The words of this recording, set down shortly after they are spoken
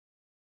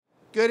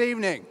Good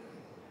evening.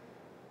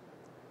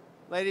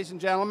 Ladies and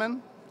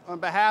gentlemen,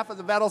 on behalf of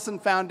the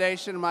Vetlesen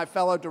Foundation and my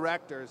fellow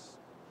directors,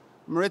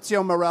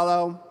 Maurizio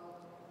Morello,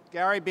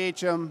 Gary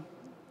Beecham,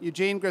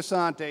 Eugene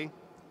Grisanti,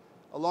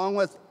 along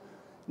with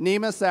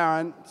Nima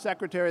Saran,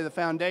 Secretary of the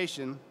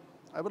Foundation,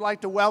 I would like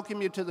to welcome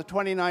you to the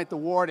 29th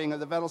awarding of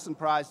the Vetlesen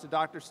Prize to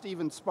Dr.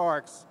 Stephen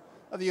Sparks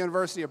of the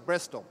University of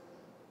Bristol.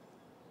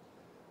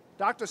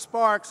 Dr.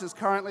 Sparks is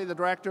currently the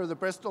director of the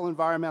Bristol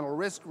Environmental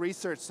Risk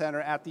Research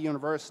Center at the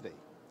university.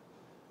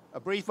 A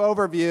brief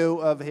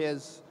overview of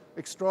his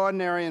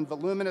extraordinary and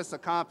voluminous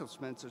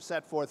accomplishments are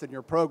set forth in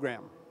your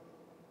program.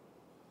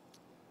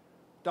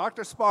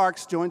 Dr.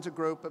 Sparks joins a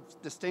group of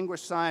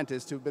distinguished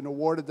scientists who have been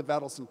awarded the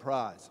Vetlesen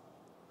Prize,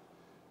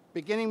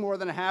 beginning more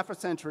than a half a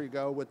century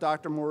ago with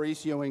Dr.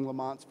 Maurice Ewing,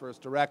 Lamont's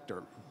first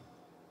director.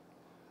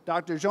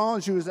 Dr. Jean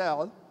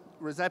Jouzel,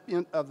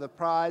 recipient of the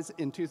prize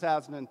in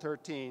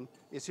 2013,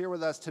 is here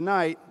with us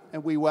tonight,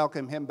 and we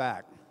welcome him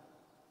back.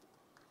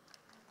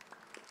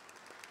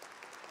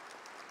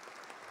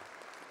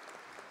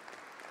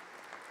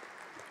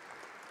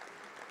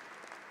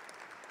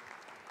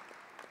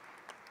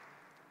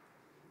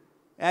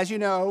 As you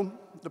know,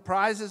 the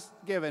prize is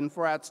given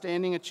for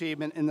outstanding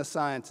achievement in the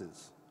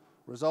sciences,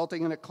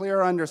 resulting in a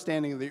clear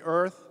understanding of the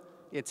Earth,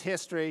 its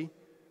history,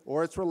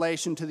 or its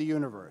relation to the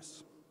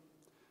universe.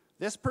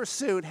 This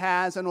pursuit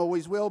has and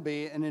always will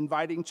be an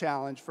inviting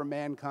challenge for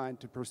mankind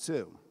to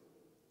pursue.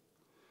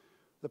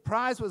 The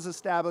prize was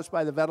established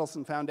by the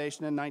Vetlesen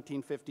Foundation in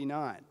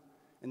 1959,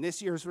 and this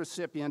year's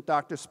recipient,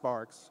 Dr.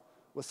 Sparks,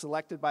 was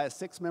selected by a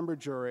 6-member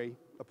jury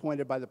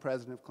appointed by the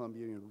President of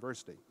Columbia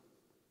University.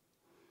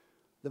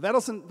 The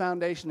Vetlesen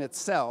Foundation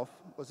itself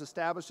was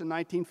established in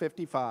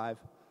 1955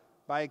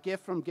 by a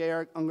gift from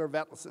Georg Unger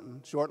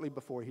Vetlesen shortly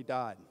before he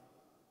died.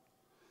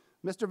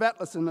 Mr.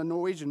 Vetlesen, a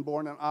Norwegian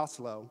born in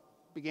Oslo,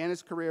 began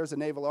his career as a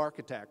naval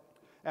architect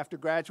after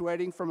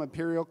graduating from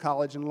Imperial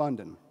College in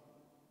London.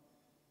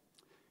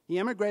 He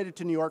emigrated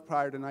to New York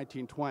prior to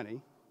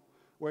 1920,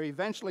 where he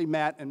eventually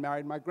met and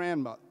married my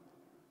grandmother,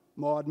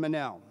 Maud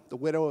Mannell, the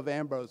widow of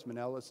Ambrose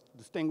Mannell, a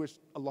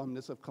distinguished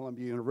alumnus of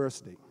Columbia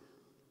University.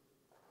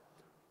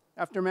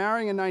 After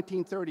marrying in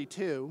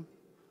 1932,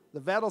 the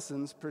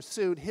Vetlesens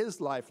pursued his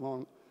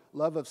lifelong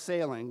love of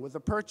sailing with the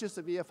purchase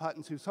of E.F.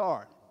 Hutton's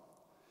Hussar,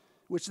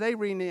 which they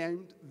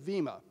renamed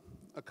Vima,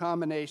 a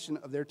combination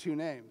of their two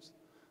names,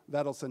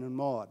 Vetlesen and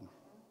Maud.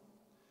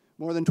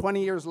 More than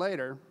 20 years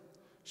later,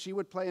 she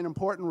would play an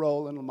important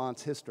role in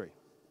Lamont's history.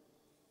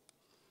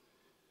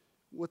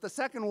 With the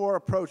Second War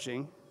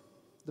approaching,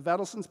 the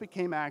Vetlesens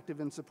became active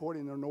in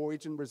supporting the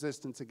Norwegian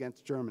resistance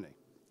against Germany.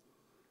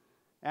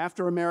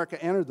 After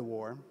America entered the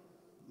war,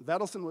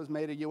 Vetlesen was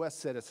made a U.S.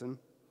 citizen,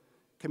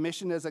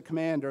 commissioned as a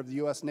commander of the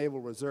U.S. Naval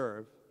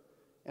Reserve,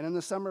 and in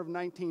the summer of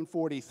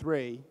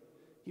 1943,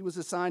 he was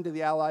assigned to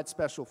the Allied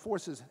Special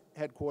Forces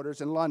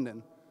headquarters in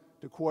London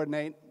to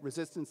coordinate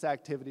resistance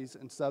activities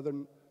in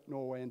southern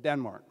Norway and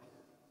Denmark.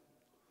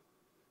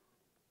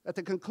 At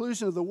the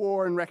conclusion of the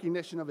war, in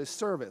recognition of his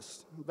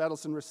service,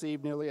 Vetlesen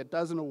received nearly a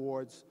dozen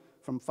awards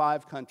from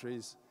 5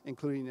 countries,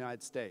 including the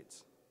United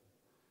States.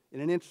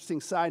 In an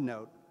interesting side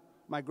note,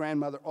 my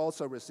grandmother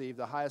also received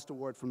the highest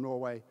award from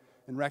Norway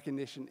in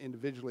recognition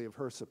individually of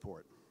her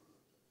support.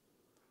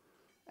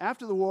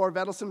 After the war,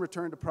 Vetlesen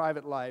returned to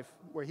private life,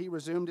 where he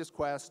resumed his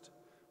quest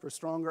for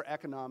stronger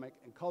economic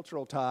and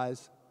cultural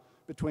ties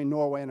between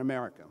Norway and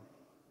America.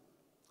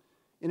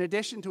 In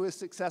addition to his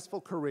successful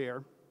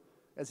career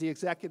as the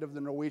executive of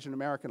the Norwegian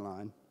American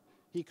Line,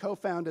 he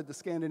co-founded the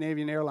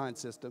Scandinavian airline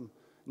system,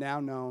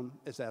 now known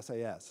as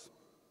SAS.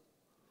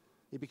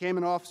 He became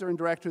an officer and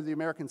director of the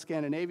American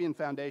Scandinavian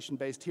Foundation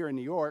based here in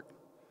New York,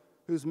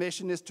 whose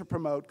mission is to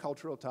promote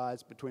cultural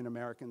ties between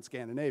America and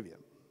Scandinavia.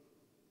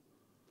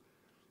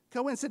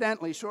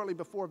 Coincidentally, shortly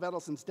before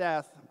Vetlesen's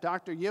death,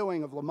 Dr.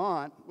 Ewing of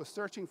Lamont was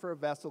searching for a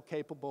vessel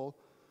capable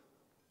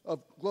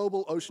of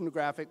global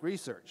oceanographic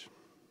research.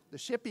 The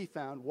ship he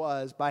found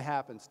was, by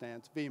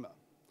happenstance, Vima,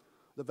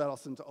 the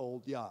Vetlesens'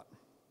 old yacht.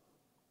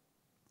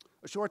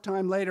 A short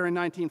time later, in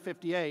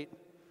 1958,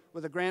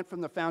 with a grant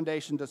from the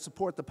Foundation to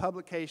support the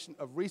publication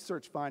of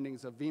research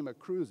findings of Vima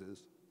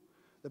cruises,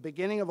 the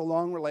beginning of a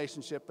long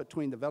relationship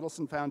between the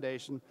Vetlesen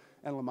Foundation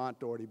and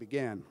Lamont Doherty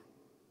began.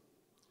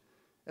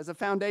 As the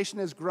Foundation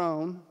has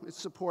grown,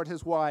 its support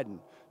has widened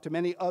to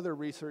many other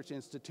research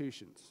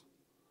institutions.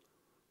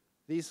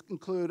 These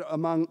include,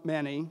 among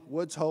many,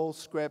 Woods Hole,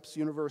 Scripps,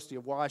 University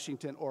of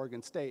Washington,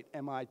 Oregon State,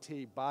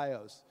 MIT,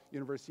 BIOS,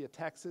 University of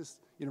Texas,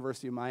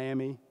 University of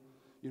Miami,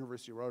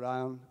 University of Rhode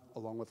Island,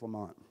 along with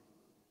Lamont.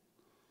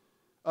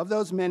 Of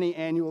those many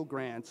annual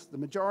grants, the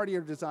majority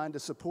are designed to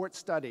support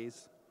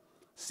studies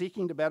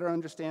seeking to better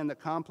understand the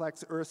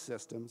complex Earth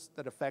systems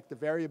that affect the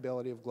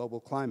variability of global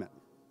climate.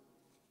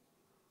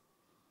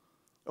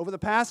 Over the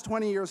past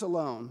 20 years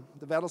alone,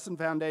 the Vetlesen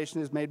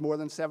Foundation has made more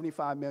than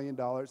 $75 million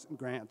in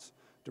grants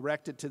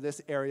directed to this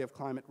area of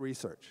climate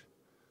research,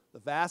 the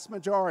vast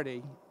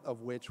majority of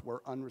which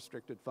were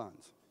unrestricted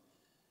funds.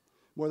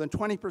 More than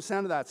 20%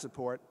 of that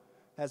support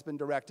has been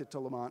directed to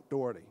Lamont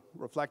Doherty,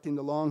 reflecting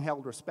the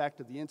long-held respect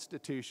of the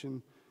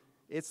institution,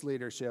 its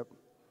leadership,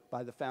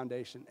 by the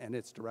foundation and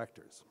its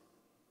directors.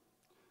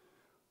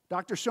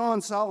 Dr.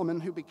 Sean Solomon,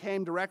 who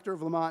became director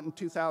of Lamont in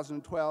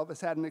 2012, has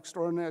had an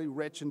extraordinarily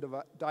rich and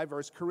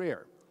diverse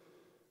career,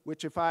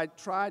 which if I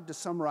tried to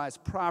summarize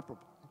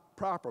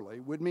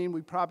properly would mean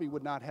we probably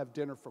would not have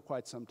dinner for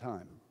quite some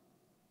time.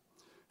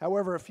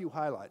 However, a few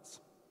highlights.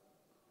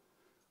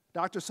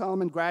 Dr.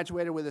 Solomon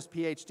graduated with his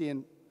PhD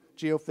in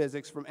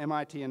geophysics from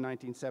MIT in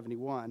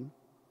 1971,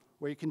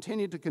 where he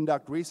continued to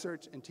conduct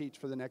research and teach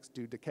for the next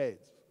 2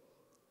 decades.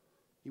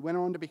 He went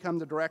on to become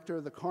the director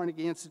of the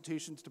Carnegie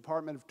Institution's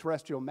Department of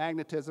Terrestrial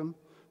Magnetism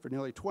for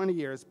nearly 20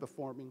 years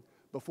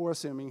before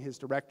assuming his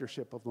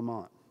directorship of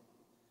Lamont.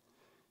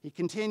 He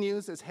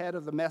continues as head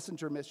of the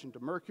Messenger mission to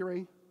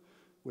Mercury,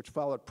 which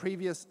followed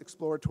previous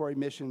exploratory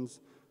missions,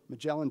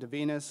 Magellan to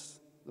Venus,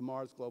 the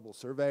Mars Global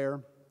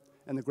Surveyor,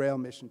 and the Grail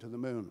mission to the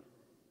Moon.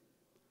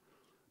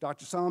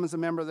 Dr. Solomon is a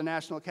member of the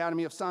National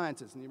Academy of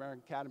Sciences and the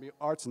American Academy of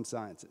Arts and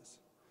Sciences.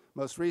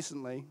 Most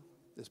recently,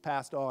 this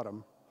past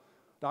autumn,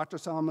 Dr.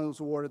 Solomon was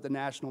awarded the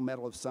National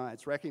Medal of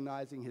Science,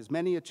 recognizing his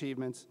many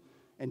achievements,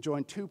 and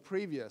joined 2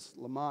 previous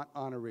Lamont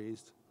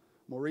honorees,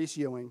 Maurice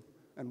Ewing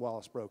and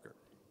Wallace Broecker.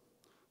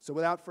 So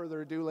without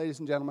further ado, ladies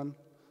and gentlemen,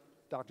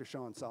 Dr.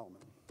 Sean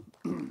Solomon.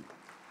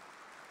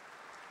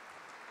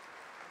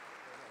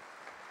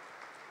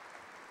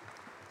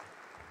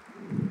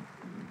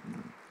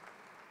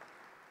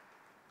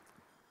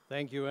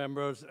 Thank you,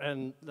 Ambrose,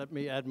 and let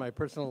me add my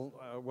personal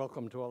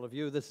welcome to all of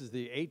you. This is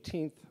the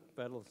 18th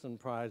Vetlesen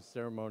Prize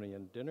ceremony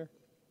and dinner.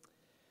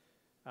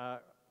 I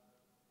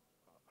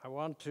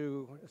want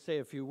to say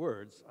a few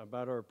words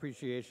about our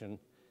appreciation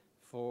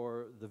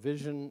for the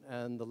vision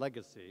and the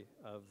legacy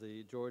of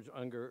the George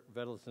Unger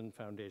Vetlesen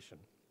Foundation.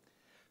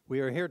 We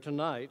are here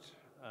tonight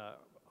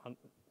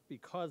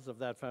because of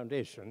that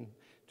foundation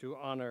to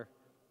honor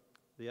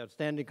the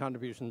outstanding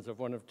contributions of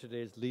one of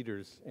today's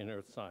leaders in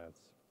earth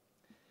science.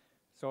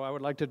 So I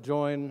would like to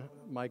join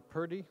Mike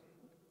Purdy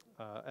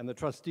and the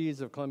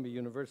trustees of Columbia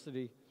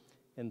University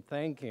in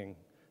thanking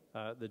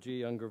the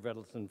G. Unger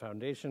Vetlesen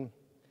Foundation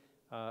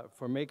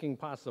for making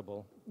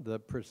possible the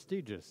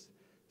prestigious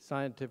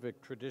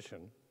scientific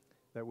tradition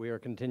that we are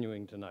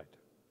continuing tonight.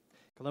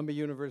 Columbia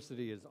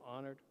University is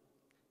honored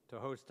to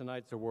host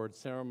tonight's award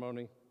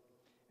ceremony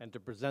and to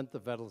present the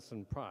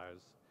Vetlesen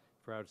Prize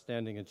for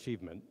outstanding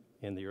achievement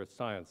in the earth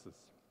sciences.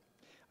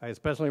 I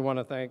especially want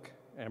to thank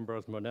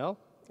Ambrose Monell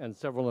and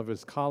several of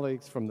his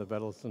colleagues from the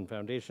Vetlesen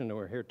Foundation who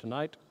are here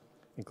tonight,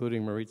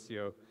 including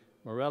Maurizio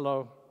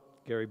Morello,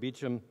 Gary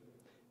Beecham,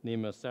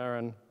 Nima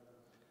Saran,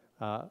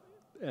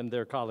 and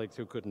their colleagues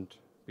who couldn't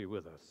be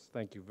with us.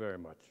 Thank you very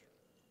much.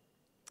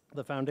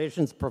 The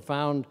Foundation's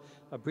profound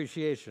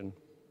appreciation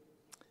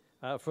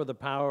for the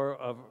power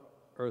of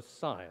earth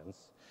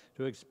science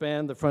to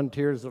expand the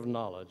frontiers of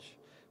knowledge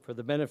for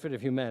the benefit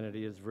of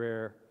humanity is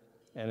rare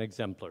and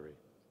exemplary.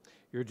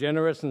 Your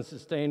generous and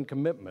sustained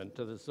commitment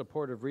to the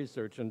support of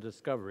research and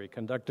discovery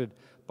conducted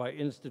by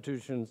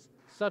institutions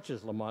such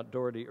as Lamont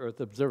Doherty Earth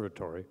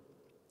Observatory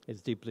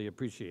is deeply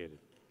appreciated.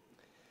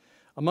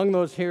 Among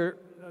those here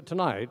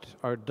tonight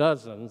are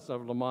dozens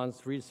of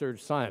Lamont's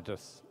research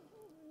scientists.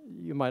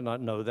 You might not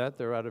know that,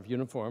 they're out of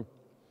uniform.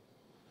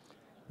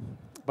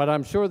 But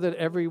I'm sure that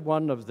every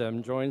one of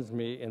them joins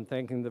me in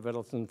thanking the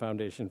Vetlesen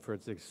Foundation for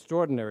its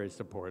extraordinary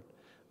support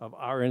of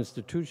our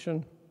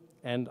institution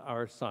and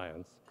our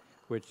science,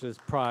 which this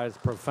prize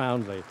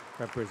profoundly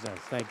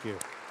represents. Thank you.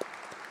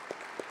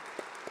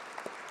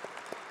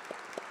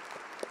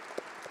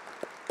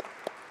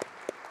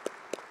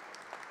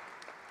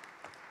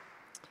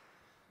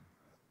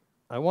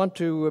 I want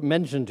to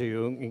mention to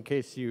you, in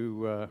case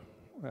you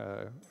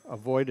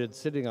avoided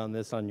sitting on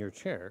this on your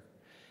chair,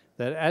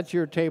 that at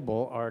your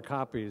table are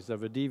copies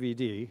of a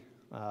DVD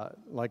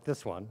like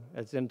this one.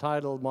 It's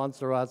entitled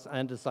Montserrat's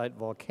Andesite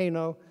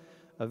Volcano,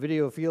 a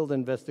video field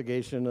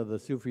investigation of the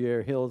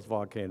Soufriere Hills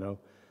volcano,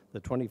 the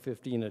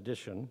 2015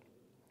 edition.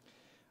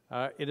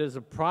 It is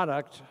a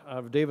product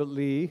of David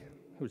Lee,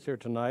 who's here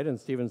tonight, and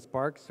Stephen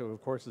Sparks, who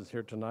of course is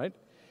here tonight.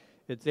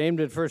 It's aimed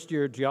at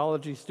first-year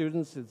geology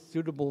students. It's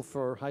suitable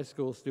for high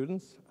school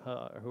students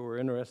who are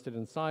interested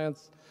in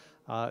science.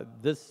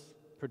 This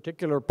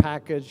particular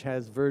package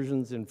has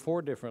versions in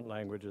 4 different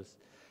languages,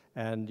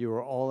 and you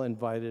are all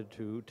invited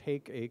to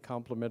take a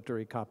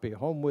complimentary copy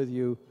home with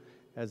you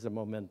as a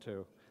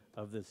memento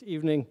of this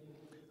evening.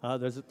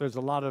 There's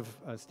a lot of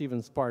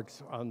Stephen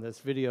Sparks on this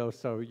video,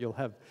 so you'll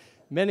have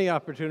many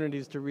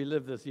opportunities to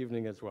relive this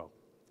evening as well.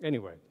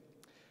 Anyway,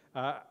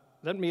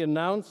 let me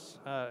announce,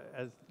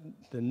 as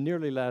the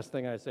nearly last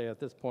thing I say at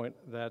this point,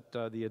 that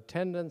the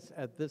attendance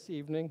at this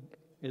evening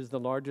is the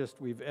largest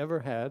we've ever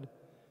had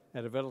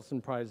at a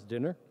Vetlesen Prize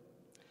dinner,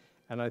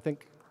 and I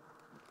think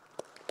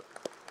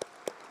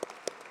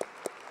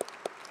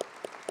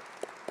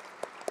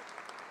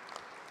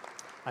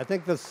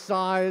the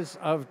size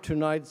of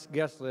tonight's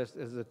guest list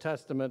is a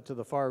testament to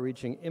the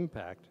far-reaching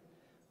impact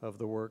of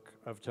the work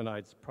of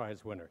tonight's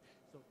prize winner.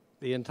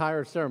 The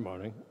entire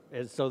ceremony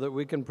is so that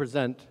we can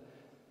present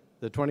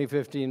the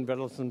 2015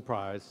 Vetlesen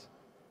Prize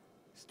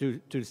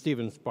to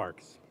Stephen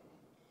Sparks.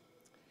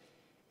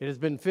 It has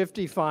been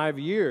 55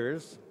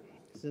 years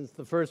since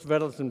the first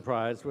Vetlesen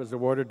Prize was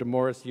awarded to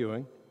Morris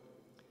Ewing,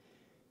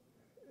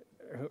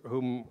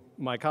 whom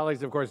my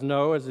colleagues, of course,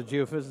 know as a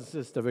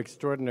geophysicist of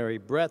extraordinary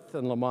breadth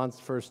and Lamont's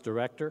first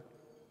director.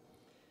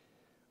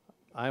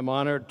 I am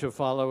honored to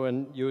follow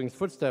in Ewing's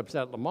footsteps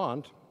at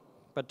Lamont,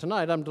 but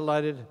tonight I'm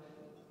delighted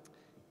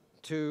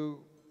to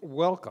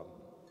welcome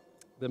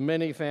the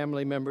many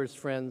family members,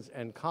 friends,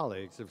 and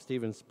colleagues of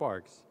Stephen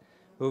Sparks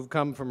who have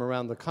come from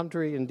around the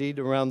country, indeed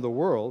around the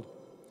world,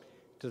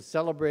 to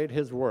celebrate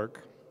his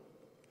work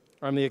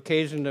on the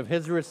occasion of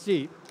his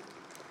receipt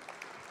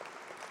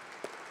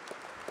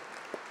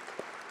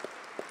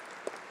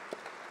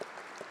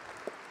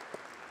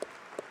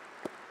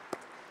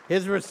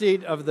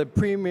of the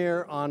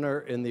premier honor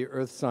in the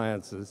earth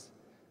sciences,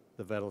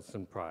 the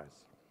Vetlesen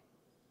Prize.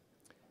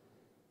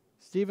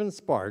 Stephen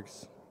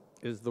Sparks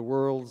is the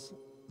world's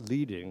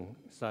leading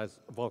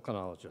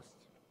volcanologist.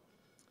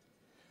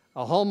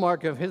 A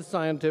hallmark of his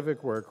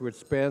scientific work, which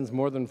spans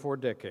more than 4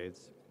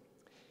 decades,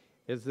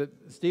 is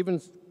that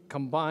Stephen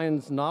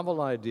combines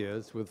novel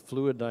ideas with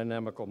fluid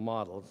dynamical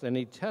models, and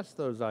he tests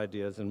those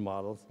ideas and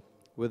models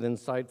with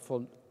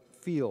insightful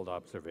field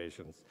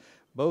observations,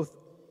 both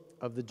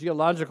of the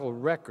geological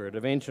record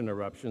of ancient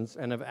eruptions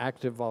and of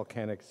active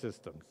volcanic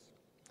systems.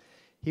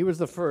 He was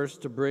the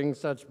first to bring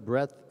such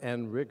breadth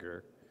and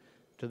rigor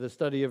to the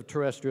study of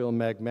terrestrial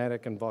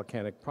magmatic and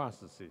volcanic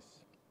processes.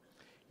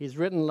 He's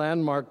written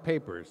landmark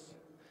papers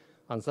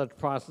on such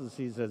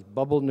processes as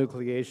bubble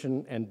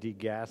nucleation and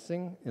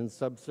degassing in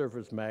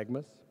subsurface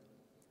magmas,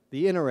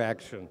 the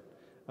interaction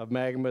of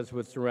magmas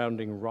with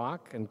surrounding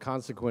rock and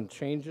consequent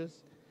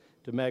changes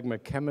to magma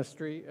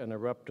chemistry and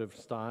eruptive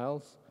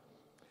styles,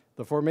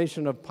 the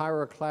formation of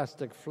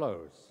pyroclastic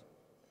flows,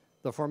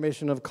 the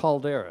formation of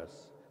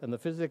calderas, and the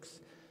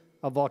physics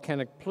of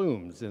volcanic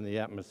plumes in the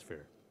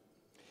atmosphere.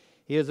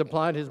 He has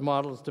applied his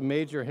models to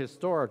major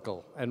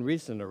historical and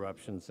recent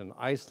eruptions in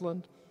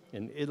Iceland,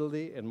 in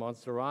Italy, in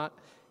Montserrat,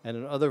 and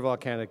in other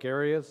volcanic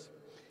areas,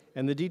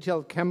 and the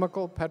detailed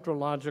chemical,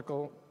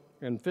 petrological,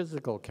 and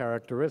physical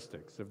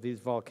characteristics of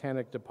these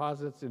volcanic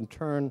deposits in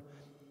turn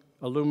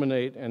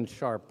illuminate and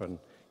sharpen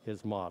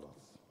his models.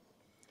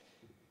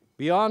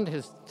 Beyond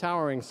his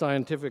towering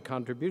scientific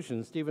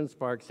contributions, Stephen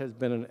Sparks has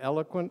been an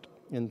eloquent,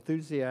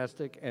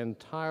 enthusiastic, and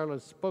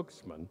tireless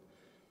spokesman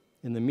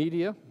in the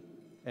media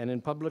and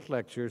in public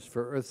lectures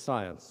for earth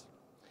science,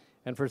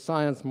 and for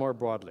science more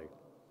broadly.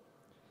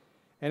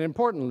 And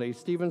importantly,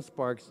 Stephen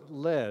Sparks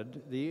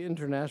led the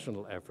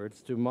international efforts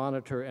to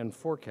monitor and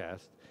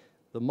forecast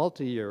the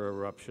multi-year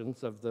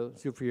eruptions of the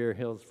Soufriere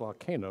Hills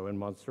volcano in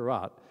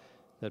Montserrat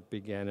that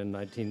began in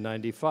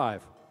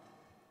 1995.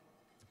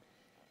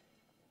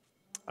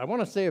 I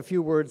want to say a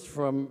few words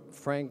from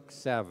Frank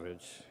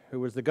Savage, who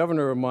was the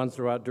governor of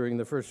Montserrat during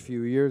the first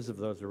few years of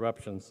those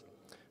eruptions,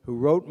 who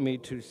wrote me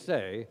to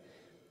say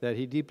that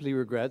he deeply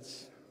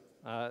regrets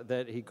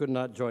that he could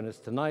not join us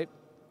tonight,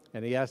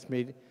 and he asked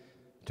me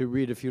to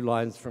read a few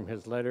lines from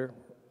his letter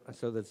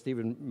so that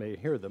Stephen may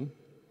hear them.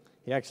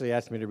 He actually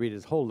asked me to read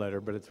his whole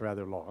letter, but it's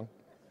rather long.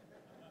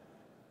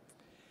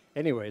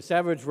 Anyway,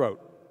 Savage wrote,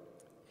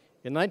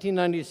 in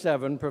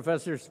 1997,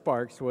 Professor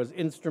Sparks was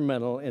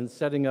instrumental in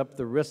setting up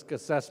the risk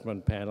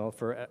assessment panel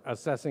for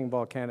assessing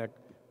volcanic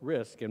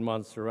risk in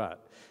Montserrat.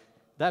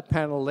 That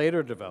panel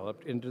later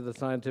developed into the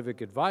Scientific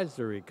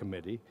Advisory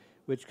Committee,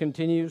 which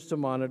continues to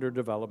monitor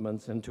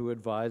developments and to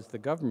advise the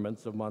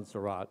governments of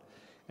Montserrat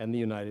and the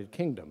United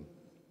Kingdom.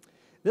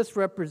 This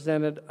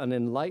represented an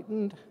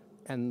enlightened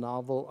and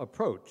novel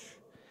approach,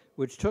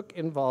 which took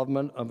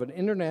involvement of an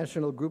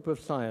international group of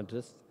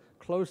scientists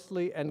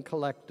closely and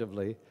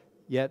collectively,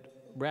 yet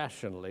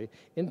rationally,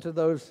 into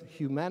those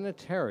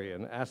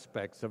humanitarian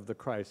aspects of the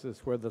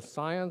crisis where the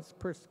science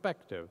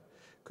perspective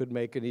could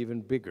make an even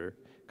bigger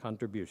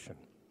contribution.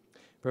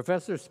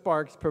 Professor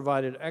Sparks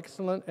provided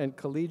excellent and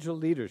collegial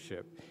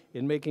leadership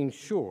in making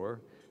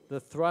sure the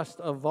thrust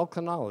of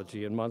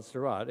volcanology in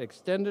Montserrat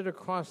extended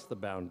across the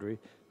boundary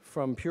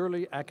from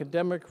purely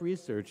academic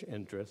research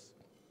interests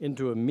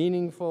into a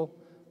meaningful,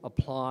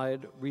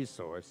 applied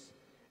resource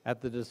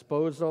at the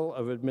disposal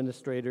of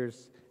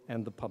administrators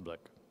and the public.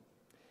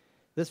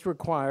 This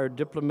required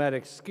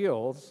diplomatic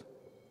skills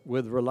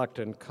with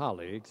reluctant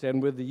colleagues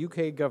and with the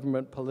UK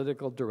government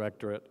political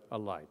directorate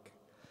alike.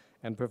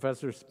 And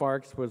Professor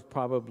Sparks was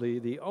probably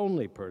the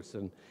only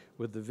person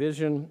with the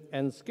vision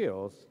and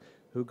skills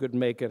who could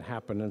make it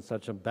happen in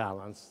such a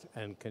balanced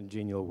and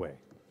congenial way.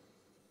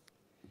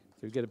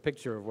 So you get a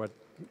picture of what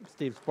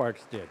Steve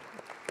Sparks did.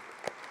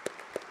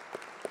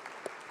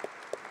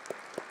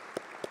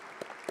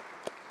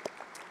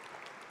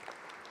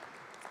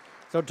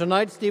 So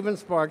tonight, Stephen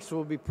Sparks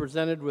will be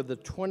presented with the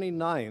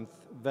 29th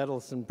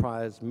Vetlesen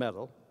Prize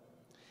medal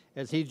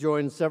as he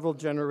joins several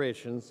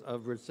generations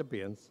of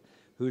recipients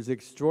whose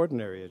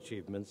extraordinary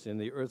achievements in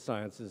the earth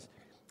sciences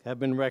have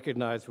been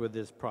recognized with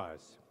this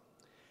prize.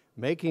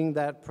 Making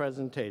that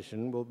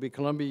presentation will be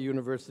Columbia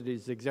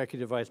University's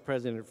Executive Vice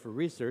President for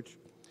Research,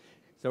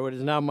 So it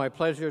is now my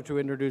pleasure to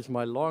introduce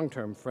my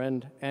long-term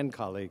friend and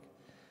colleague,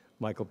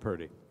 Michael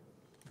Purdy.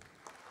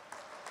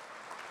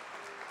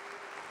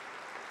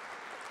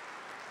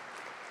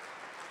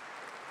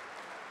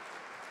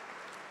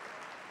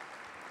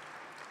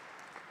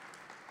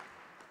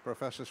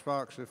 Professor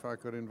Sparks, if I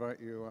could invite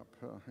you up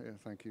here,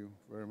 thank you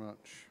very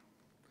much.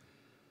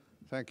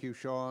 Thank you,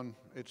 Sean.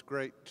 It's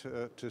great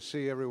to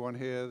see everyone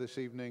here this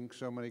evening,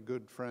 so many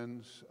good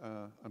friends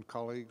and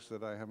colleagues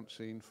that I haven't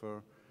seen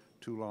for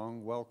too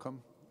long.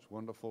 Welcome. It's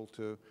wonderful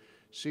to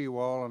see you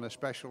all, and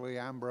especially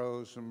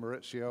Ambrose and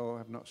Maurizio. I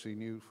have not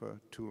seen you for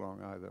too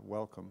long either.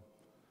 Welcome.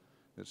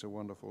 It's a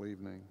wonderful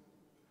evening.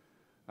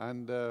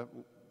 And the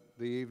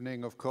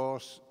evening, of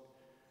course,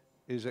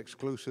 is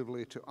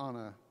exclusively to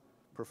honor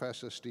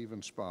Professor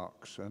Stephen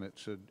Sparks, and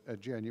it's a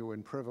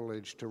genuine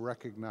privilege to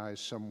recognize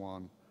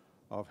someone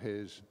of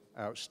his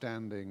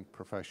outstanding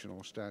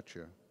professional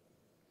stature.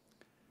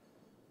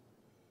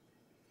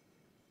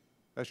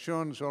 As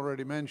Sean's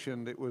already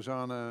mentioned, it was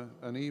on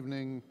an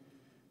evening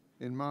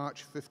in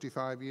March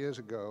 55 years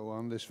ago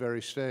on this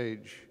very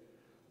stage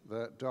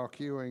that Doc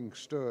Ewing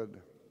stood,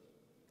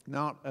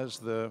 not as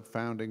the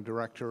founding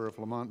director of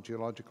Lamont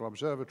Geological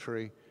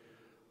Observatory,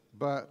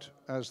 but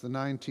as the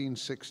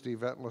 1960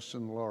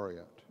 Vetlesen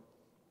laureate.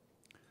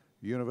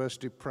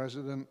 University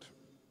president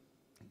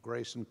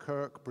Grayson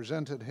Kirk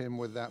presented him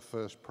with that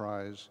first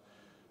prize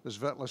as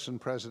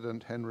Vetlesen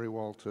president Henry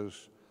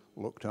Walters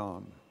looked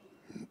on.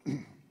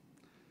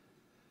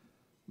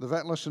 The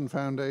Vetlesen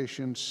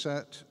Foundation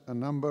set a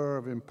number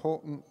of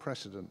important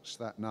precedents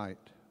that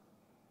night.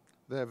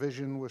 Their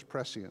vision was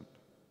prescient.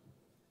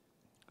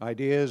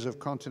 Ideas of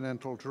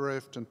continental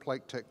drift and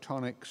plate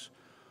tectonics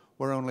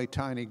were only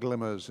tiny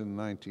glimmers in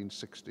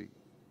 1960.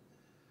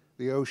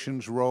 The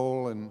ocean's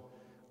role in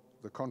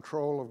the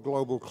control of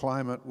global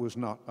climate was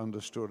not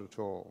understood at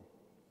all.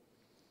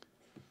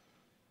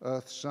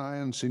 Earth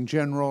science in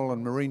general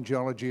and marine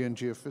geology and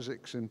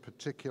geophysics in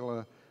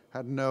particular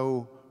had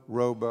no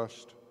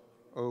robust,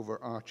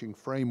 overarching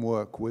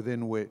framework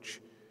within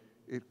which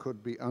it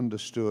could be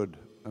understood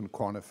and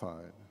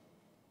quantified.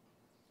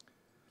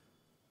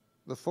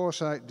 The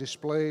foresight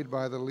displayed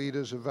by the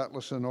leaders of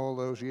Vetlesen all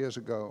those years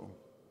ago,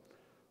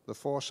 the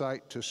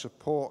foresight to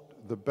support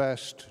the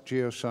best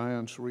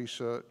geoscience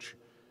research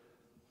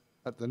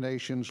at the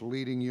nation's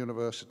leading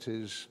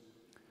universities,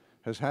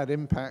 has had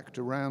impact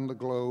around the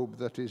globe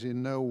that is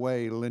in no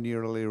way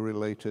linearly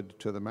related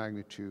to the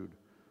magnitude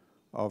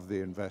of the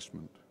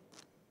investment.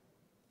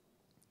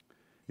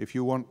 If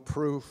you want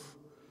proof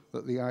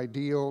that the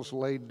ideals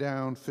laid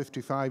down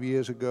 55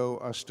 years ago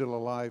are still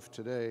alive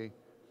today,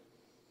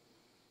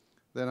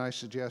 then I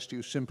suggest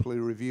you simply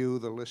review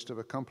the list of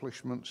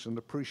accomplishments and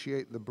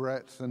appreciate the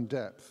breadth and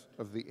depth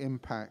of the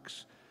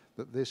impacts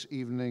that this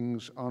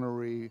evening's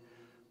honoree,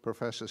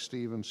 Professor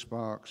Stephen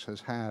Sparks,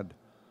 has had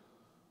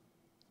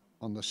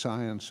on the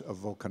science of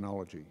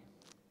volcanology,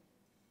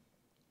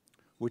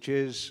 which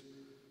is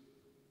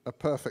a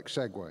perfect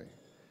segue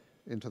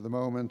into the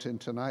moment in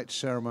tonight's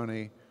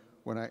ceremony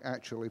when I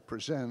actually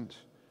present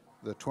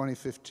the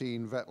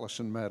 2015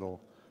 Vetlesen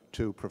Medal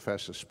to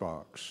Professor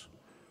Sparks.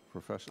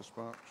 Professor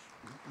Sparks.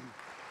 Thanks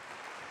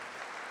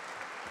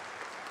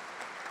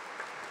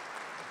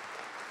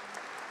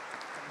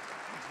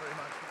very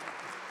much.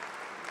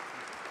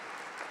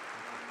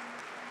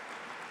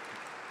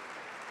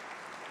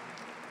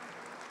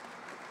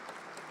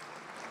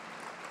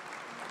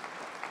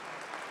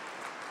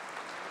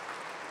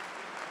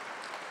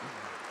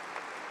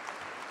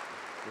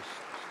 Just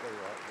stay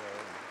right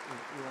there.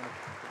 You want to...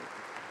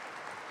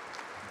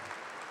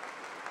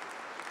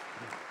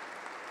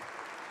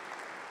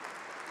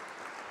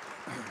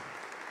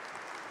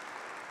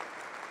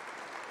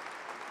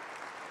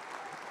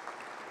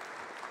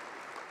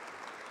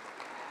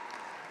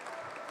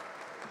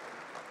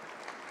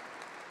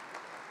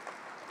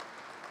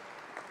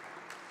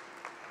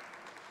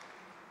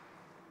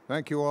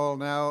 Thank you all.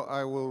 Now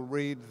I will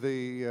read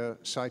the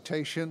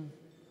citation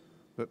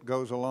that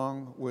goes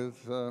along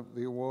with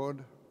the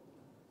award.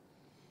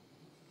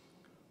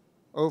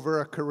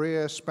 Over a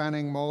career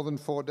spanning more than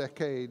 4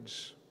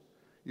 decades,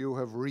 you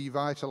have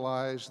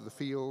revitalized the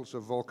fields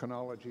of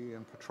volcanology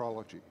and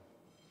petrology.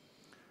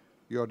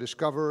 Your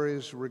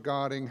discoveries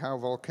regarding how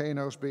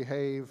volcanoes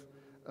behave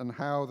and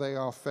how they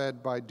are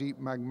fed by deep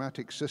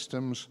magmatic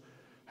systems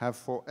have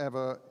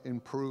forever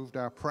improved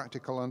our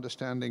practical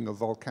understanding of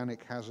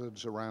volcanic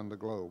hazards around the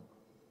globe.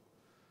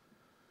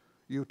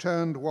 You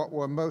turned what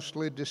were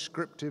mostly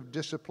descriptive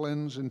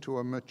disciplines into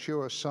a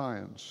mature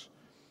science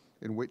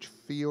in which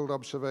field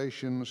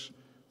observations,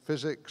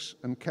 physics,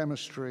 and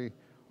chemistry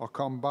are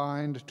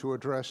combined to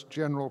address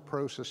general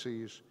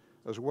processes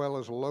as well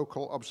as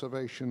local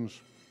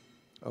observations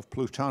of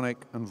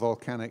plutonic and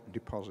volcanic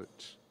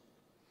deposits.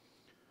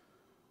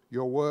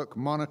 Your work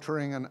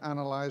monitoring and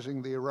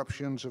analyzing the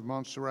eruptions of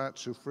Montserrat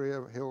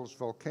Soufriere Hills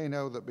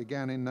volcano that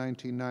began in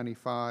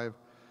 1995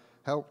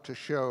 helped to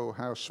show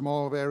how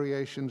small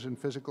variations in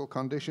physical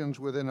conditions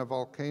within a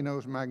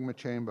volcano's magma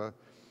chamber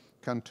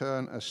can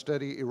turn a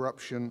steady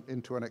eruption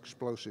into an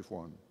explosive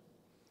one.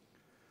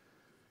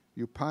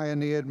 You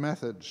pioneered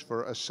methods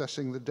for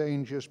assessing the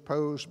dangers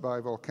posed by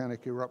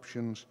volcanic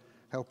eruptions,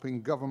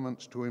 helping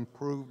governments to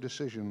improve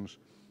decisions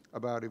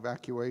about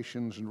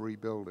evacuations and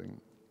rebuilding.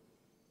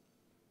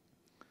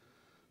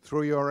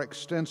 Through your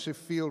extensive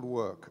field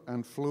work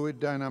and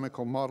fluid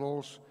dynamical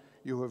models,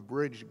 you have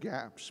bridged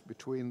gaps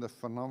between the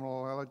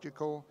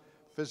phenomenological,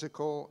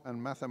 physical,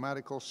 and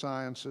mathematical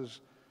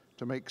sciences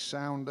to make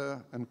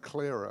sounder and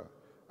clearer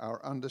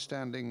our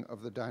understanding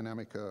of the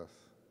dynamic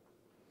Earth.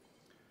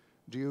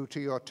 Due to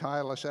your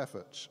tireless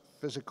efforts,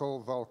 physical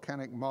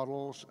volcanic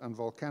models and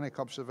volcanic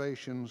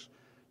observations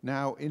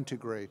now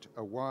integrate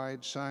a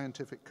wide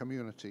scientific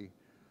community,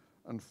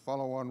 and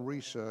follow-on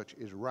research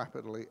is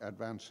rapidly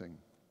advancing.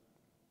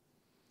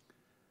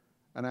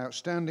 An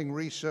outstanding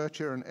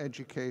researcher and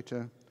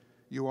educator,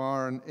 you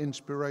are an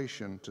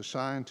inspiration to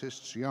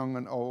scientists young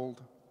and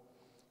old,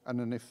 and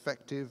an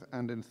effective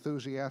and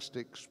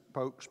enthusiastic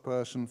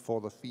spokesperson for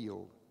the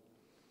field.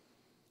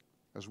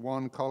 As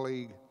one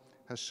colleague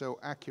has so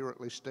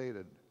accurately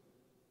stated,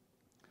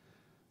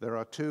 there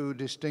are two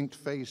distinct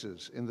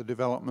phases in the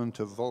development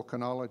of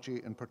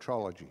volcanology and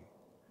petrology,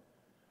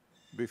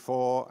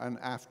 before and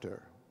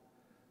after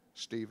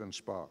Stephen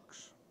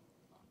Sparks.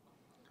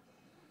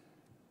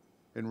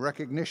 In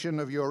recognition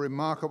of your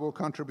remarkable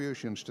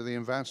contributions to the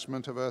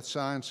advancement of earth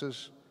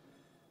sciences,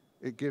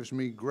 it gives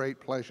me great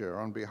pleasure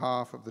on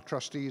behalf of the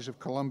trustees of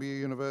Columbia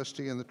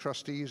University and the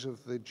trustees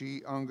of the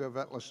G. Unger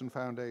Vetlesen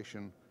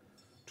Foundation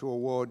to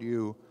award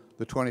you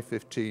the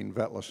 2015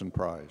 Vetlesen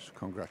Prize.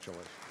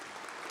 Congratulations.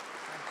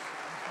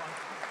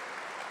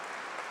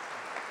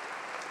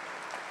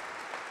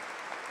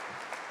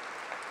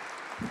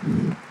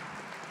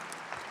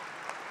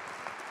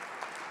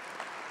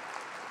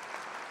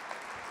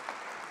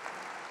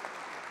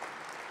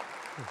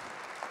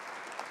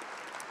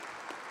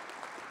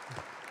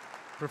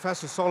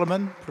 Professor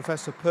Solomon,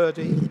 Professor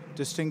Purdy,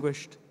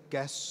 distinguished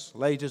guests,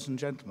 ladies and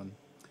gentlemen.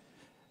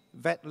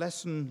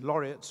 Vetlesen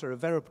laureates are a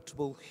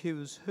veritable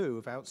who's who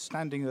of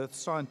outstanding earth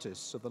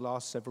scientists of the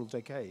last several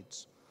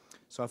decades.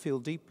 So I feel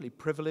deeply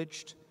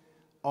privileged,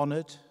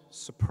 honored,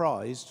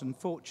 surprised, and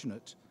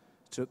fortunate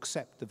to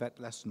accept the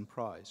Vetlesen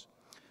Prize.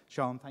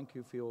 Sean, thank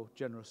you for your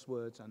generous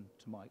words, and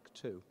to Mike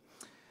too.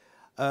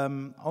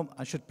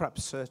 I should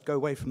perhaps go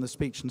away from the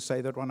speech and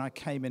say that when I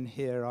came in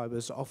here, I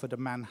was offered a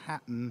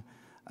Manhattan,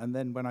 and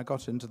then when I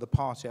got into the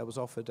party, I was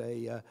offered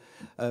a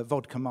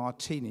vodka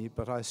martini,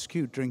 but I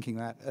eschewed drinking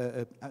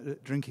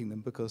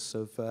them because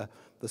of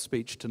the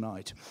speech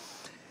tonight.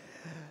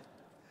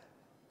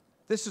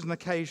 This is an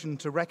occasion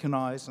to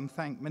recognize and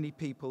thank many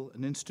people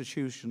and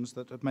institutions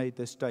that have made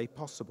this day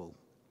possible.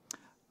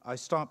 I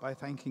start by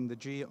thanking the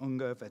G.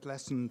 Unger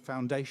Vetlesen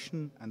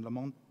Foundation and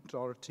Lamont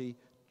Doherty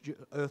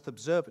Earth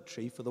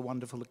Observatory for the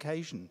wonderful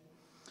occasion.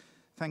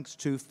 Thanks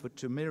to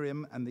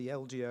Miriam and the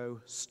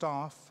LDO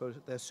staff for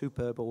their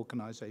superb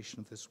organization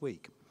of this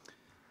week.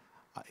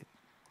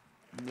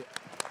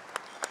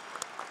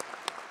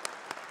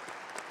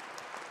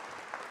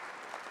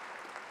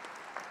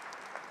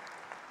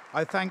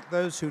 I thank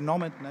those who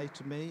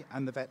nominated me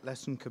and the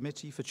Vetlesen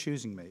Committee for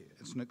choosing me.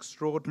 It's an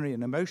extraordinary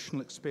and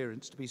emotional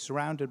experience to be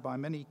surrounded by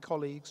many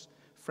colleagues,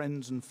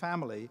 friends, and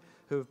family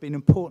who have been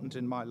important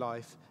in my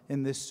life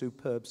in this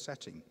superb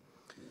setting.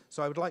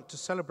 So I would like to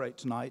celebrate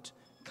tonight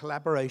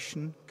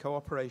collaboration,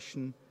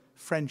 cooperation,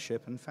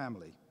 friendship, and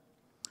family.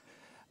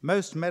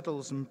 Most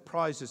medals and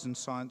prizes in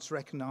science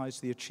recognize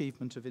the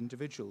achievement of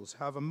individuals.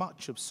 However,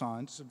 much of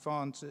science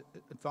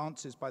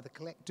advances by the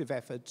collective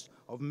efforts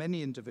of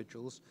many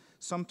individuals,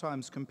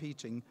 sometimes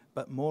competing,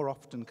 but more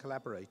often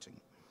collaborating.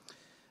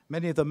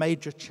 Many of the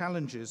major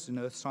challenges in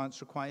earth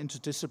science require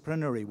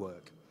interdisciplinary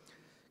work.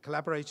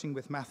 Collaborating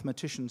with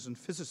mathematicians and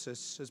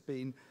physicists has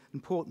been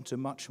important to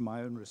much of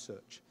my own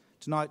research.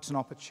 Tonight's an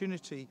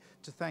opportunity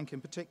to thank,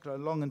 in particular, a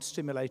long and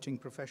stimulating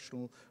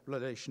professional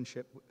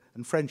relationship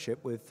and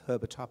friendship with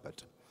Herbert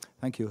Huppert.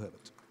 Thank you,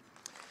 Herbert.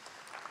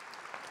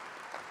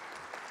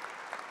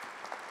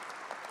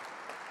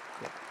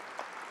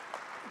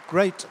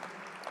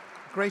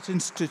 Great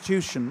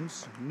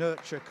institutions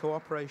nurture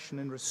cooperation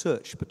and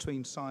research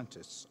between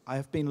scientists. I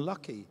have been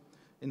lucky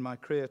in my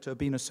career to have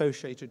been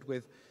associated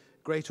with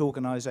great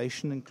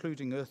organization,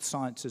 including Earth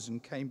Sciences in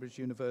Cambridge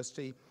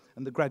University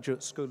and the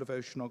Graduate School of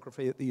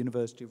Oceanography at the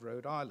University of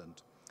Rhode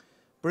Island.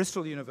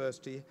 Bristol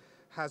University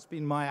has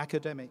been my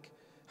academic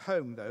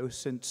home, though,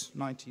 since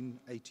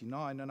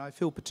 1989, and I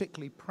feel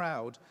particularly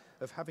proud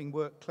of having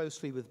worked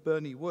closely with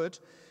Bernie Wood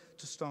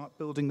to start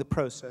building the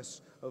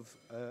process of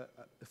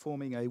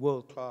forming a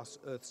world-class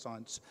earth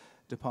science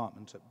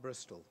department at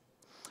Bristol.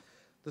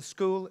 The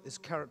school is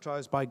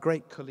characterized by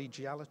great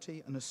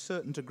collegiality and a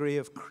certain degree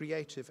of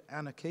creative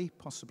anarchy,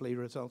 possibly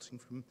resulting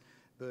from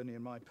Bernie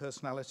and my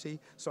personality,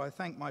 so I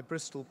thank my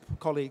Bristol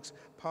colleagues,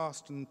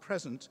 past and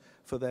present,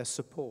 for their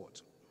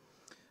support.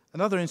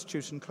 Another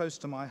institution close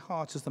to my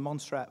heart is the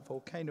Montserrat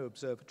Volcano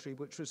Observatory,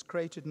 which was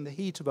created in the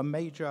heat of a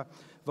major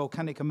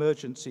volcanic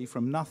emergency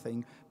from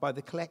nothing by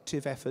the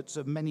collective efforts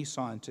of many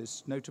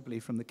scientists, notably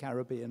from the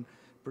Caribbean,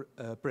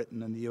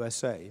 Britain, and the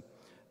USA.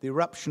 The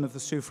eruption of the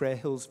Soufriere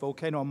Hills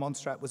volcano on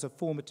Montserrat was a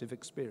formative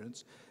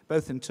experience,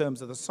 both in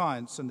terms of the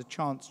science and the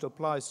chance to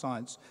apply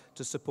science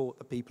to support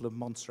the people of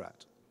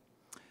Montserrat.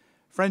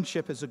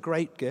 Friendship is a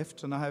great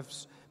gift, and I have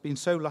been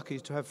so lucky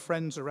to have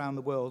friends around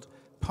the world,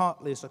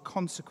 partly as a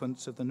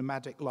consequence of the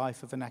nomadic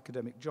life of an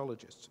academic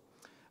geologist.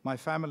 My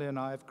family and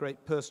I have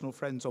great personal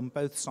friends on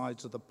both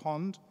sides of the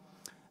pond.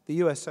 The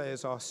USA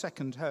is our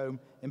second home,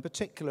 in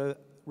particular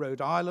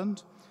Rhode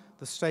Island,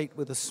 the state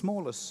with the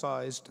smallest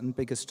sized and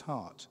biggest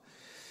heart.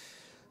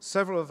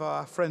 Several of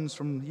our friends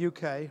from the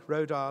UK,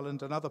 Rhode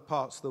Island, and other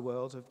parts of the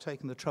world have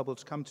taken the trouble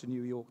to come to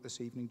New York this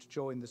evening to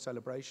join the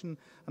celebration,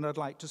 and I'd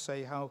like to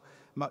say how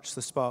much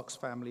the Sparks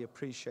family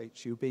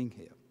appreciates you being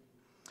here.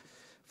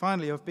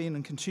 Finally, I've been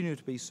and continue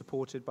to be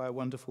supported by a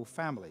wonderful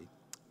family.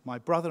 My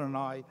brother and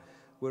I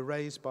were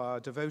raised by our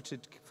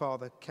devoted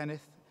father,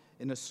 Kenneth,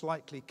 in a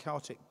slightly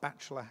chaotic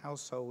bachelor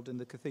household in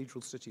the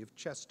cathedral city of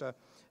Chester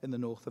in the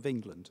north of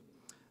England.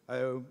 I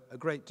owe a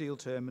great deal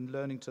to him in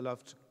learning to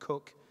love to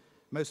cook.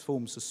 Most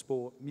forms of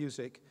sport,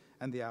 music,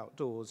 and the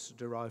outdoors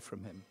derive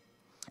from him.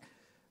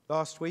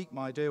 Last week,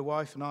 my dear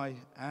wife and I,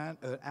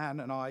 Anne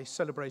and I,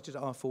 celebrated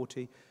our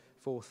 44th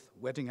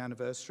wedding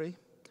anniversary.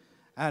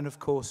 Anne, of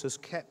course, has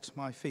kept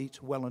my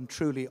feet well and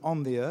truly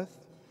on the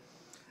earth.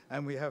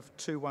 And we have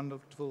two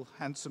wonderful,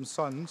 handsome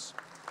sons,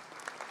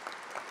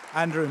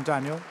 Andrew and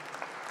Daniel,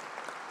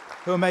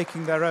 who are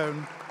making their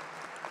own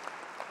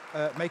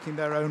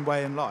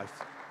way in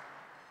life.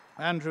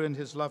 Andrew and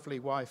his lovely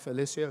wife,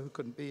 Alicia, who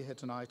couldn't be here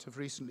tonight, have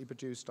recently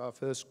produced our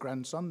first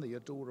grandson, the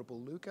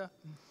adorable Luca.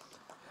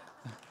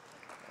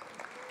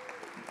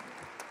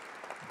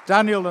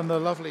 Daniel and the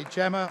lovely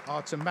Gemma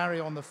are to marry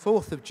on the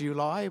 4th of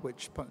July,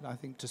 which I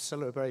think to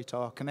celebrate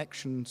our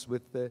connections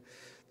with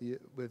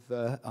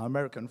our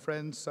American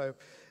friends. So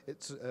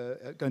it's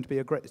going to be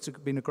it's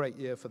been a great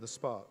year for the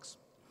Sparks.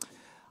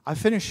 I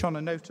finish on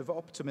a note of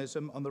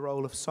optimism on the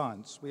role of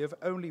science. We have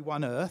only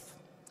one Earth,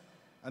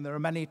 and there are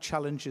many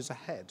challenges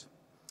ahead.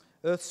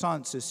 Earth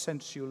sciences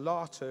sensu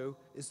lato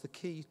is the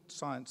key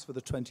science for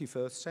the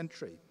 21st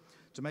century,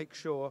 to make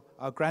sure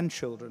our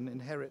grandchildren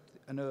inherit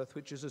an Earth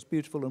which is as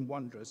beautiful and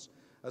wondrous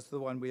as the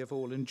one we have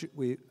all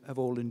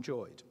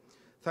enjoyed.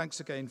 Thanks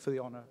again for the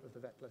honor of the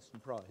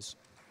Vetlesen Prize.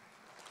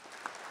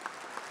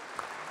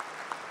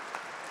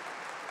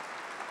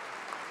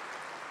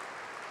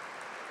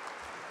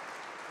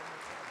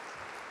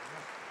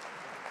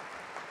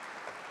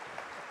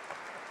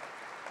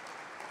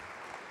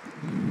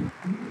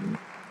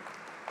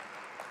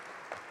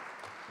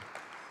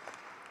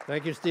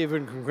 Thank you,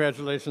 Stephen.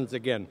 Congratulations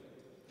again.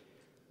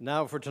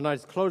 Now for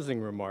tonight's closing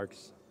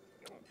remarks,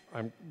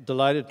 I'm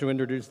delighted to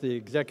introduce the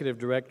Executive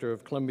Director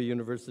of Columbia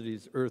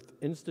University's Earth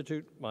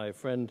Institute, my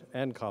friend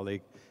and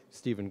colleague,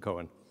 Stephen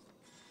Cohen.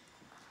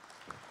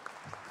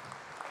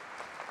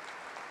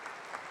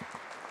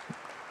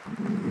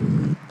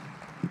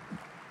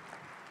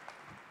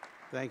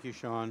 Thank you,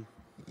 Sean.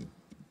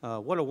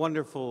 What a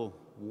wonderful,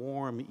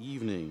 warm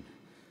evening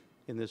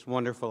in this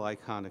wonderful,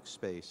 iconic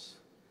space.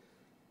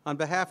 On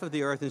behalf of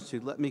the Earth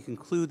Institute, let me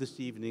conclude this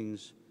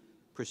evening's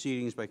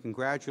proceedings by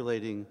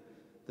congratulating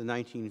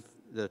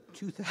the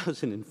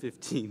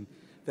 2015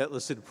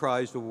 Vetlesen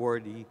Prize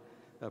awardee,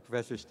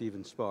 Professor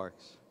Stephen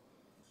Sparks.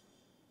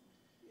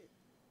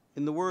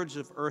 In the words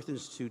of Earth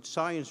Institute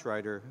science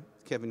writer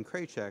Kevin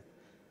Krachek,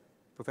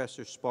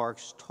 Professor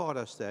Sparks taught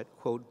us that,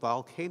 quote,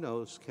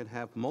 volcanoes can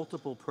have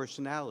multiple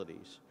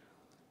personalities,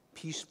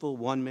 peaceful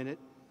one minute,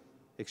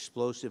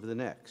 explosive the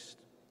next.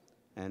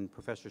 And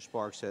Professor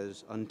Sparks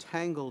has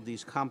untangled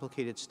these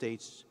complicated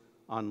states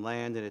on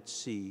land and at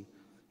sea,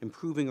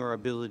 improving our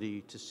ability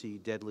to see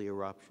deadly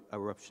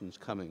eruptions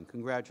coming.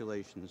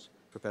 Congratulations,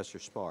 Professor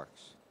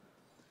Sparks.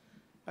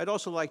 I'd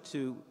also like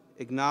to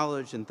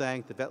acknowledge and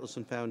thank the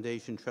Vetlesen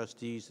Foundation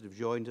trustees that have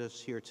joined us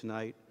here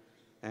tonight,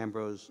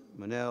 Ambrose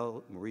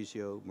Monell,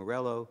 Mauricio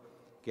Morello,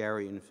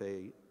 Gary and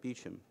Faye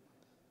Beecham.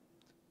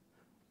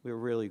 We're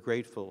really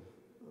grateful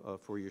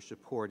for your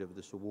support of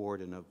this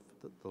award and of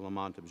the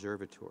Lamont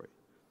Observatory.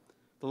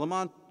 The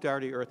Lamont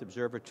Doherty Earth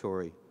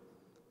Observatory,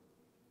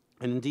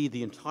 and indeed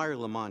the entire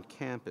Lamont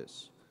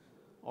campus,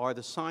 are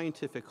the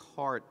scientific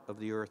heart of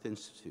the Earth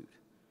Institute.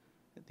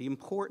 The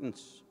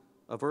importance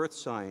of earth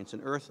science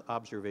and earth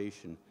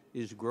observation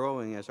is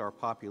growing as our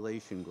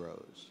population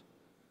grows.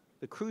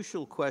 The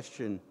crucial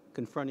question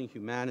confronting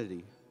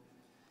humanity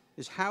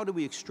is, how do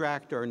we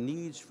extract our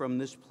needs from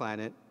this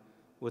planet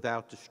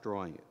without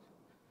destroying it?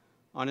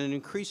 On an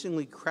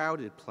increasingly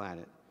crowded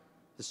planet,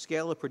 the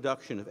scale of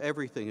production of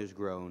everything has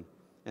grown,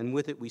 and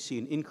with it we see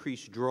an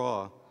increased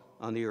draw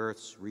on the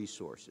Earth's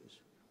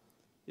resources.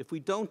 If we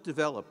don't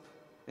develop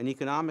an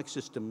economic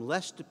system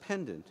less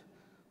dependent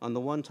on the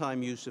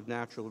one-time use of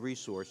natural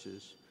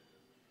resources,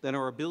 then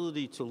our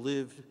ability to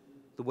live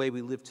the way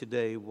we live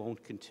today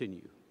won't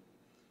continue.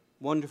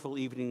 Wonderful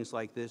evenings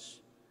like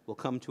this will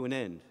come to an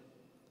end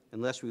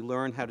unless we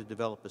learn how to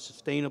develop a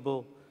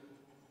sustainable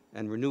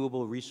and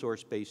renewable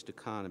resource-based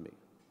economy.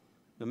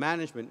 The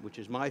management, which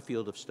is my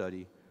field of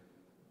study,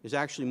 is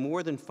actually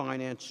more than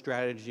finance,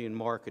 strategy, and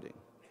marketing.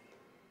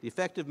 The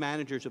effective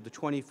managers of the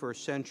 21st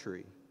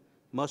century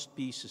must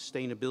be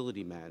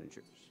sustainability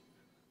managers.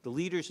 The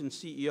leaders and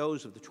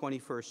CEOs of the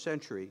 21st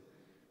century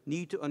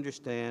need to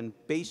understand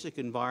basic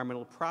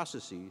environmental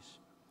processes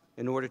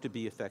in order to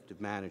be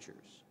effective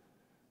managers.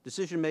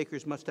 Decision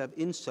makers must have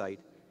insight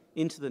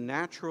into the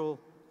natural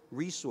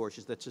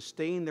resources that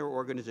sustain their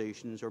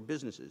organizations or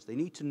businesses. They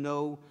need to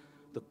know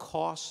the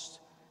costs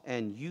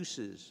and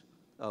uses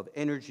of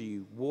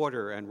energy,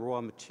 water, and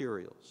raw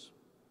materials.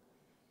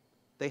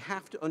 They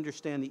have to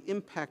understand the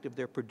impact of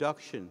their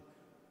production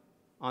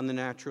on the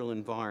natural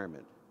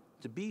environment.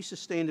 To be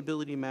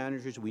sustainability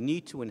managers, we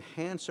need to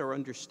enhance our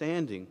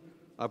understanding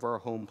of our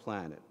home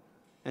planet.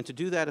 And to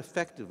do that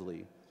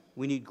effectively,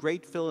 we need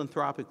great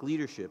philanthropic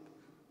leadership,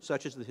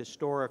 such as the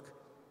historic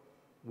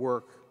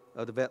work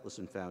of the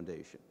Vetlesen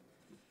Foundation.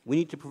 We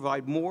need to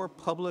provide more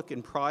public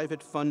and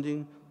private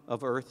funding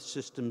of Earth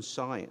system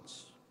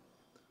science.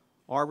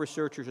 Our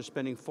researchers are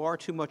spending far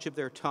too much of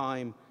their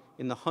time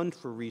in the hunt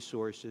for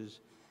resources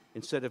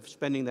instead of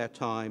spending that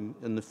time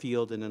in the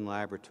field and in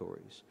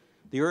laboratories.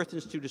 The Earth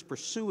Institute is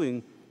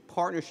pursuing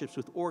partnerships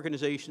with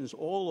organizations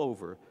all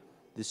over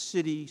the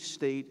city,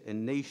 state,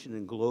 and nation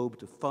and globe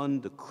to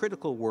fund the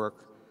critical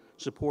work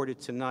supported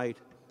tonight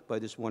by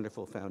this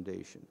wonderful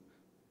foundation.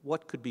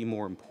 What could be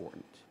more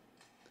important?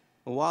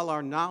 And while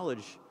our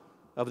knowledge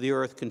of the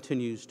Earth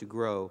continues to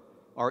grow,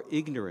 our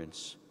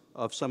ignorance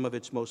of some of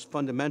its most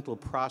fundamental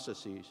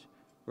processes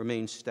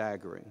remains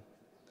staggering.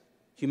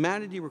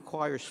 Humanity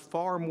requires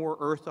far more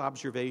Earth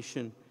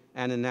observation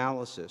and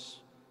analysis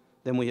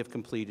than we have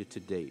completed to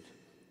date.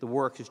 The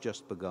work has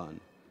just begun.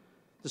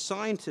 The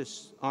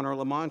scientists on our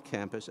Lamont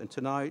campus and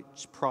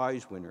tonight's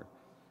prize winner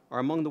are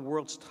among the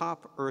world's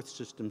top Earth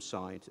system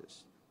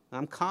scientists.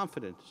 I'm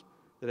confident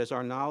that as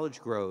our knowledge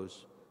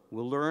grows,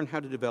 we'll learn how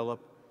to develop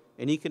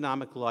an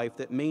economic life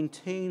that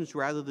maintains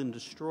rather than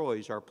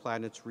destroys our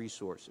planet's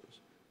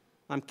resources.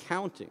 I'm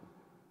counting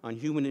on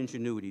human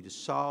ingenuity to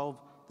solve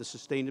the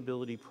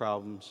sustainability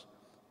problems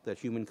that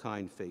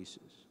humankind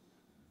faces.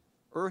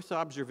 Earth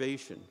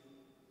observation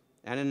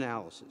and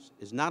analysis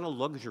is not a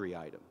luxury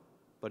item,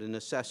 but a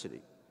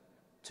necessity.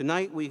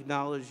 Tonight, we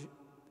acknowledge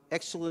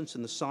excellence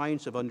in the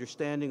science of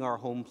understanding our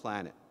home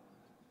planet.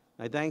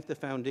 I thank the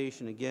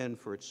Foundation again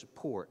for its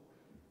support,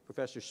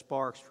 Professor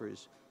Sparks for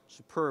his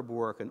superb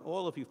work, and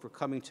all of you for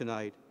coming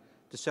tonight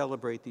to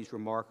celebrate these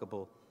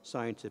remarkable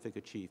scientific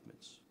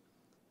achievements.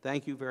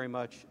 Thank you very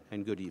much,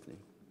 and good evening.